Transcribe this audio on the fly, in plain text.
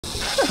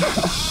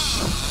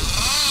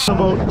The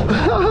boat.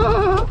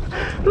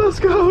 Let's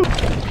go.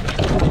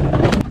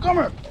 Come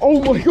here.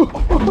 Oh my god.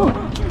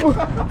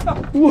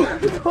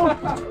 What?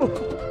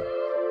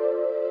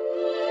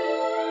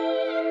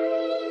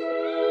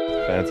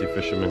 Fancy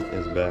Fisherman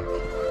is back.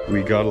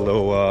 We got a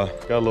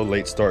little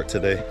late start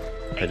today.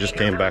 I just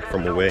came back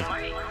from away,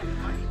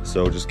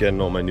 so just getting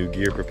all my new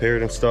gear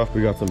prepared and stuff.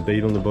 We got some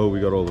bait on the boat. We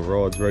got all the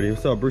rods ready.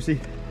 What's up, Brucey?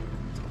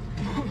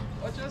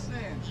 What you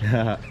saying?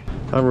 I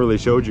haven't really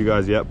showed you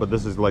guys yet, but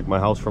this is like my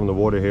house from the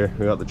water here.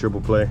 We got the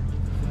triple play.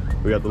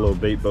 We got the little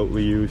bait boat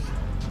we use.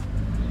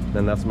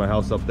 Then that's my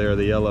house up there,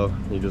 the yellow.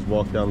 You just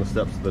walk down the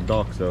steps of the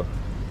dock, so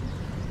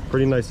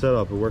pretty nice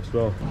setup. It works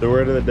well. The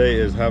word of the day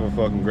is have a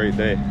fucking great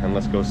day, and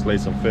let's go slay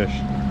some fish.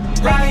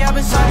 Lately I've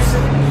been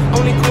saucing,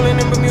 only cooling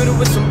in Bermuda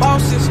with some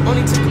bosses.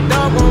 Only took a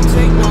dub, won't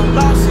take no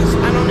losses.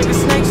 I know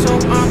niggas snakes, so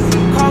I'm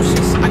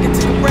cautious. I can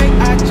take a break,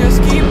 I just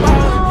keep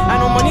balling. I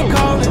know money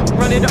calling,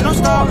 run it up, no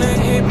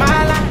stalling. Hit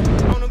my line.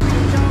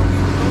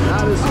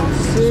 That is some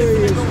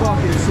serious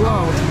fucking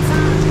slow.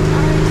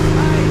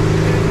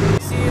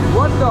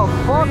 What the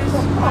fuck?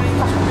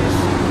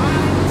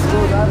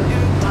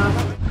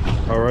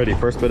 Alrighty,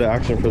 first bit of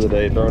action for the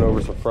day. Throwing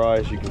over some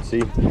fries, you can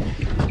see.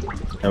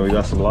 And we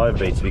got some live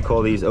baits. We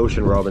call these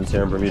ocean robins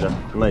here in Bermuda.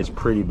 Nice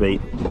pretty bait.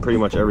 Pretty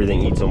much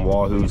everything eats them.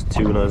 Wahoos,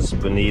 tunas,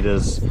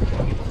 bonitas,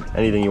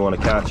 anything you want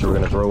to catch. We're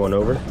gonna throw one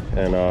over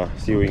and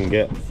see what we can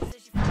get.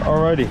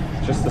 Alrighty,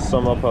 just to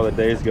sum up how the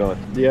day's going.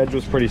 The edge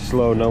was pretty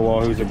slow. No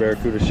wahoos or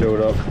barracuda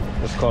showed up.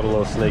 Just caught a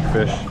little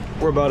snakefish.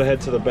 We're about to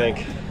head to the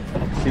bank,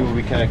 see what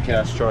we can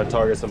catch, try and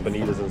target some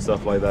bonitas and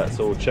stuff like that.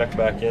 So we'll check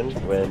back in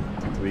when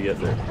we get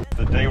there.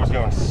 The day was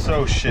going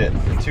so shit.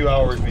 For 2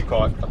 hours we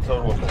caught a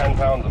total of 10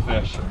 pounds of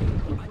fish.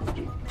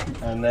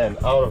 And then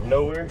out of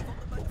nowhere,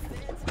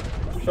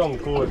 show them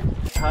the cooler.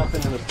 It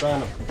happened in the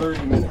span of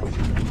 30 minutes.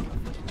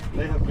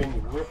 They have been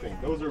ripping.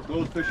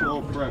 Those fish are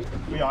all fresh.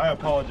 Yeah, I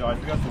apologize.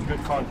 We got some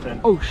good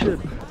content. Oh shit.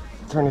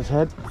 Turn his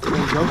head. There we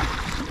go.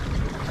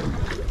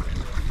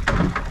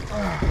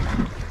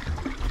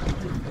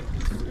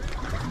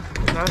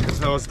 That's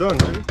how it's done,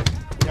 man.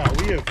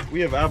 Yeah,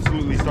 we have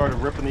absolutely started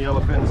ripping the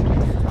yellowfins.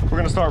 We're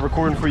gonna start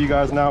recording for you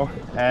guys now,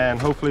 and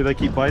hopefully they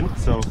keep biting.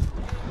 So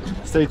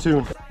stay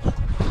tuned.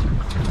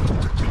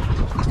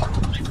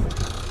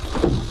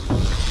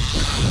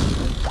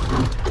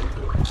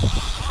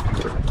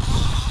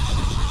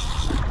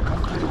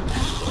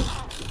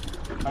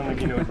 I don't think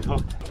he knows it's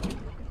hooked.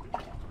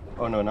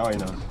 Oh no, now he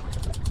knows. I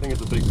think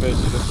it's a big fish,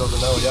 he just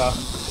doesn't know, yeah.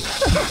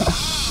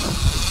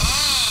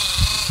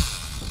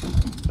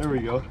 There we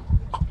go.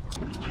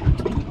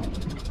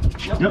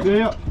 Yep,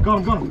 yeah,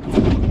 got him.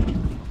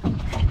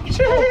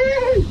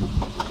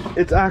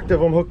 It's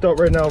active, I'm hooked up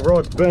right now,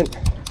 rod's bent.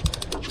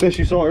 Fish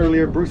you saw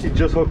earlier, Brucey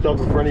just hooked up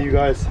in front of you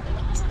guys.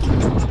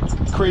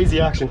 Crazy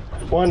action.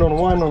 Wind on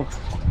him.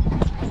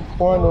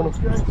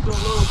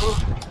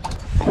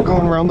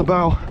 Going around the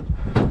bow.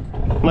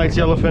 Nice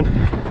yellowfin.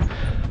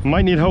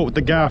 Might need help with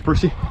the gaff,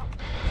 Brucey.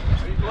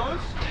 Are you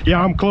close?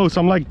 Yeah, I'm close.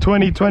 I'm like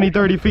 20,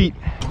 30 feet.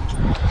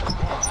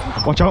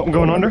 Watch out, I'm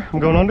going under.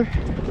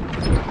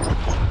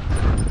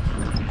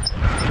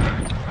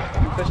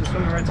 Fish is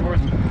swimming right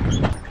towards me.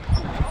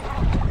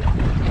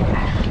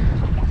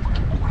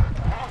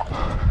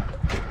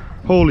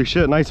 Holy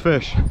shit, nice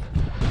fish.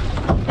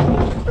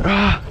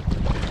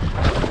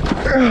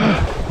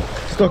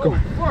 Stuck him.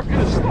 Fuck, it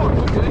is stuck,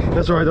 okay.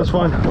 That's all right, that's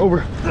fine.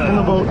 Over in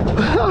the boat.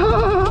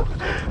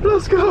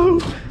 Let's go.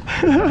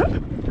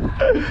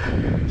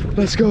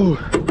 Let's go.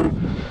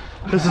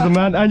 This is the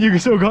man, and you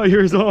still got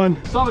yours on.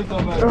 Solid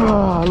though, man.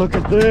 Ah, look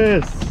at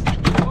this.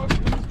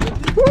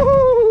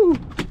 Woo!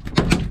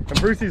 And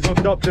Brucey's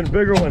hooked up to the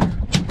bigger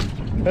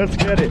one. Let's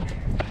get it.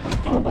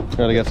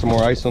 Gotta get some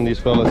more ice on these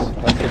fellas.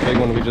 That's the big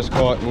one we just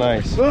caught.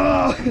 Nice.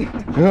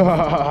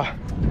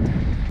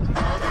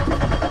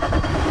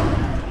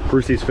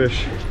 Brucey's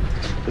fish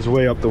is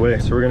way up the way,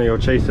 so we're gonna go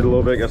chase it a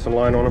little bit, get some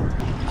line on him.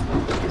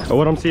 But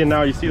what I'm seeing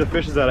now, you see the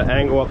fish is at an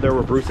angle up there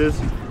where Bruce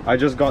is. I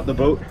just got the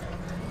boat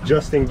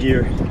just in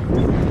gear,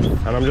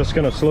 and I'm just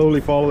gonna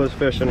slowly follow this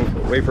fish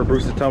and wait for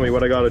Bruce to tell me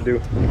what I gotta do.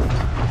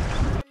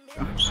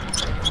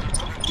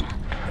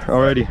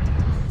 Alrighty.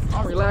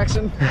 I'm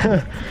relaxing.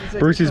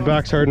 Brucey's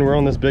back's hurting. We're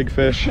on this big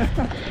fish.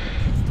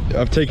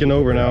 I've taken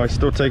over now. I'm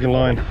still taking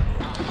line.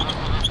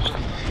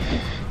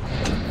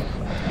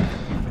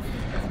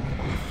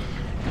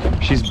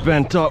 She's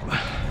bent up.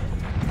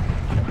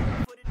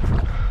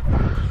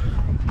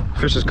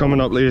 Fish is coming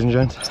up, ladies and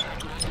gents.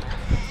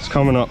 It's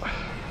coming up.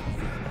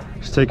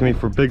 It's taking me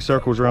for big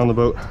circles around the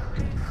boat.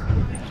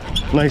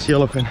 Nice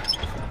yellowfin.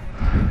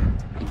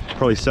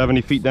 Probably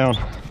 70 feet down.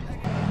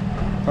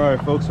 All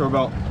right, folks, we're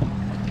about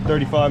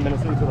 35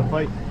 minutes into the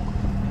fight.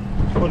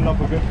 Putting up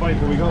a good fight,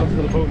 but we got him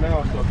to the boat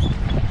now, so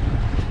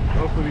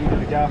hopefully we can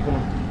get a gaff in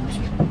him.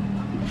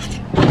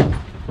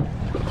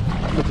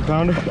 Get the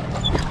pounder.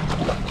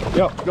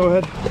 Yep, go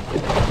ahead.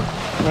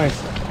 Nice.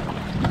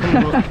 In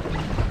the boat.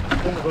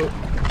 In the boat.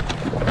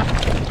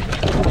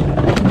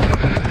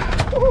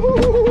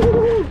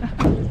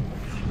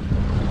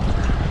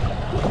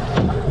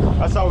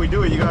 That's how we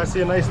do it. You guys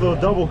see a nice little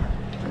double.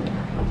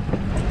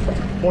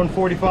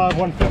 145,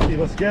 150,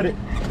 let's get it.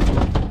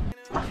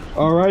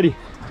 Alrighty.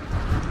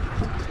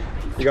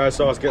 You guys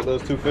saw us get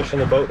those 2 fish in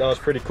the boat. That was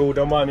pretty cool.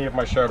 Don't mind me with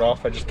my shirt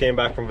off. I just came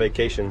back from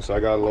vacation, so I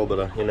got a little bit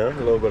of, you know,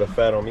 a little bit of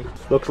fat on me.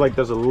 Looks like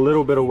there's a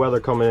little bit of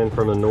weather coming in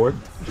from the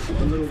north.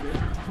 A little bit.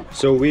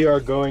 So we are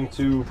going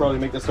to probably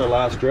make this our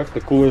last drift. The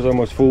cooler's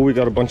almost full. We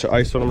got a bunch of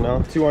ice on them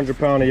now. 200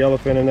 pound of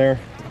yellowfin in there.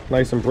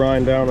 Nice and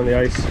brine down on the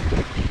ice.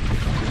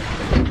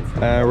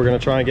 And we're gonna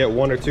try and get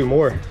 1 or 2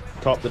 more.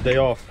 Top the day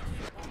off.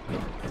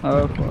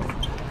 Oh,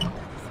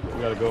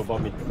 You gotta go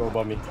above me. Go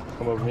above me.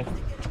 Come over me.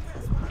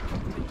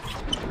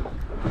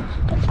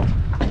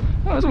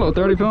 oh, it's a little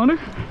 30 pounder.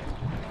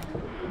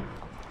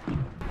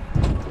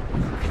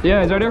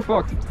 Yeah, he's right there.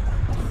 Fuck.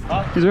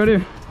 Huh? He's right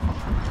here.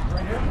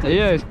 Right here?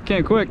 Yeah, he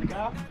came quick.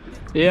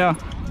 Yeah.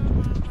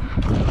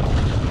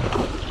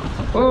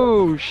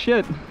 Oh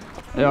shit.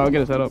 Yeah, I'll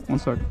get his head up. 1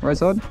 sec. Right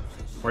side?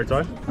 Right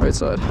side? Right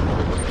side.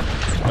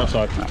 Left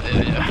side.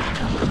 Yeah.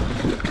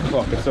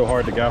 Fuck, it's so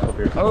hard to gap up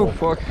here. Oh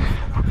fuck.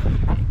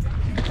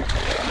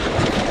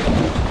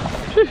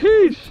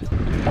 Sheesh.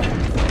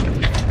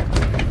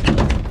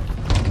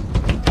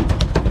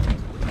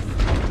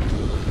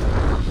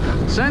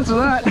 Sense of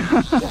that.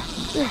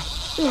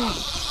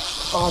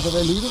 Oh, did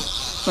I lose it?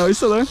 No, he's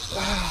still there.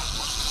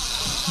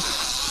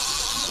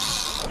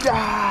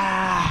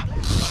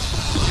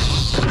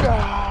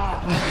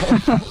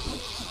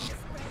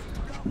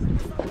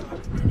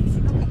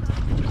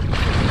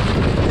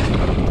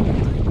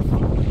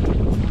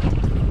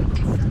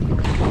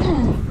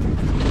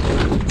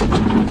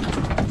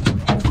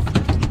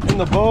 In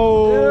the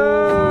boat.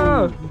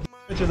 Yeah.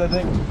 Fishes, I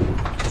think.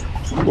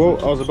 Well,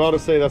 I was about to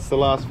say that's the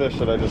last fish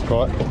that I just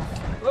caught.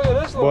 Look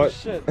at this little But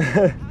shit.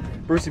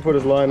 Brucey put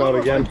his line out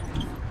again.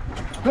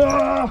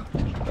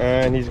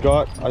 And he's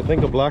got, I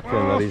think, a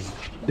blackfin that he's...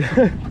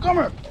 Come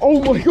here.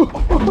 Oh my god!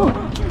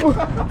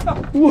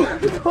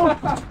 What the fuck?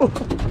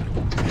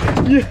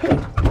 Yeah!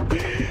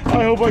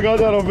 I hope I got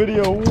that on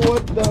video.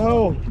 What the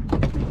hell?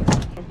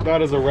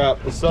 That is a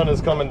wrap. The sun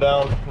is coming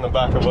down in the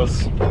back of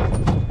us.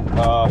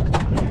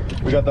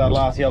 We got that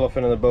last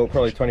yellowfin in the boat,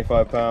 probably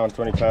 25 pound,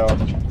 20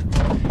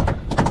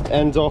 pound.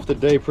 Ends off the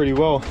day pretty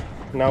well.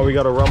 Now we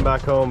got to run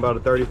back home, about a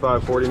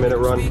 35-40 minute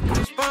run.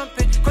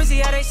 Crazy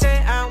how they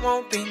say I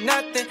won't be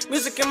nothing.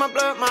 Music in my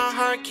blood, my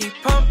heart keep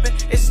pumping.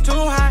 It's too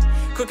hot,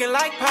 cooking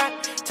like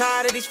pot.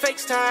 Tired of these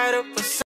fakes, tired of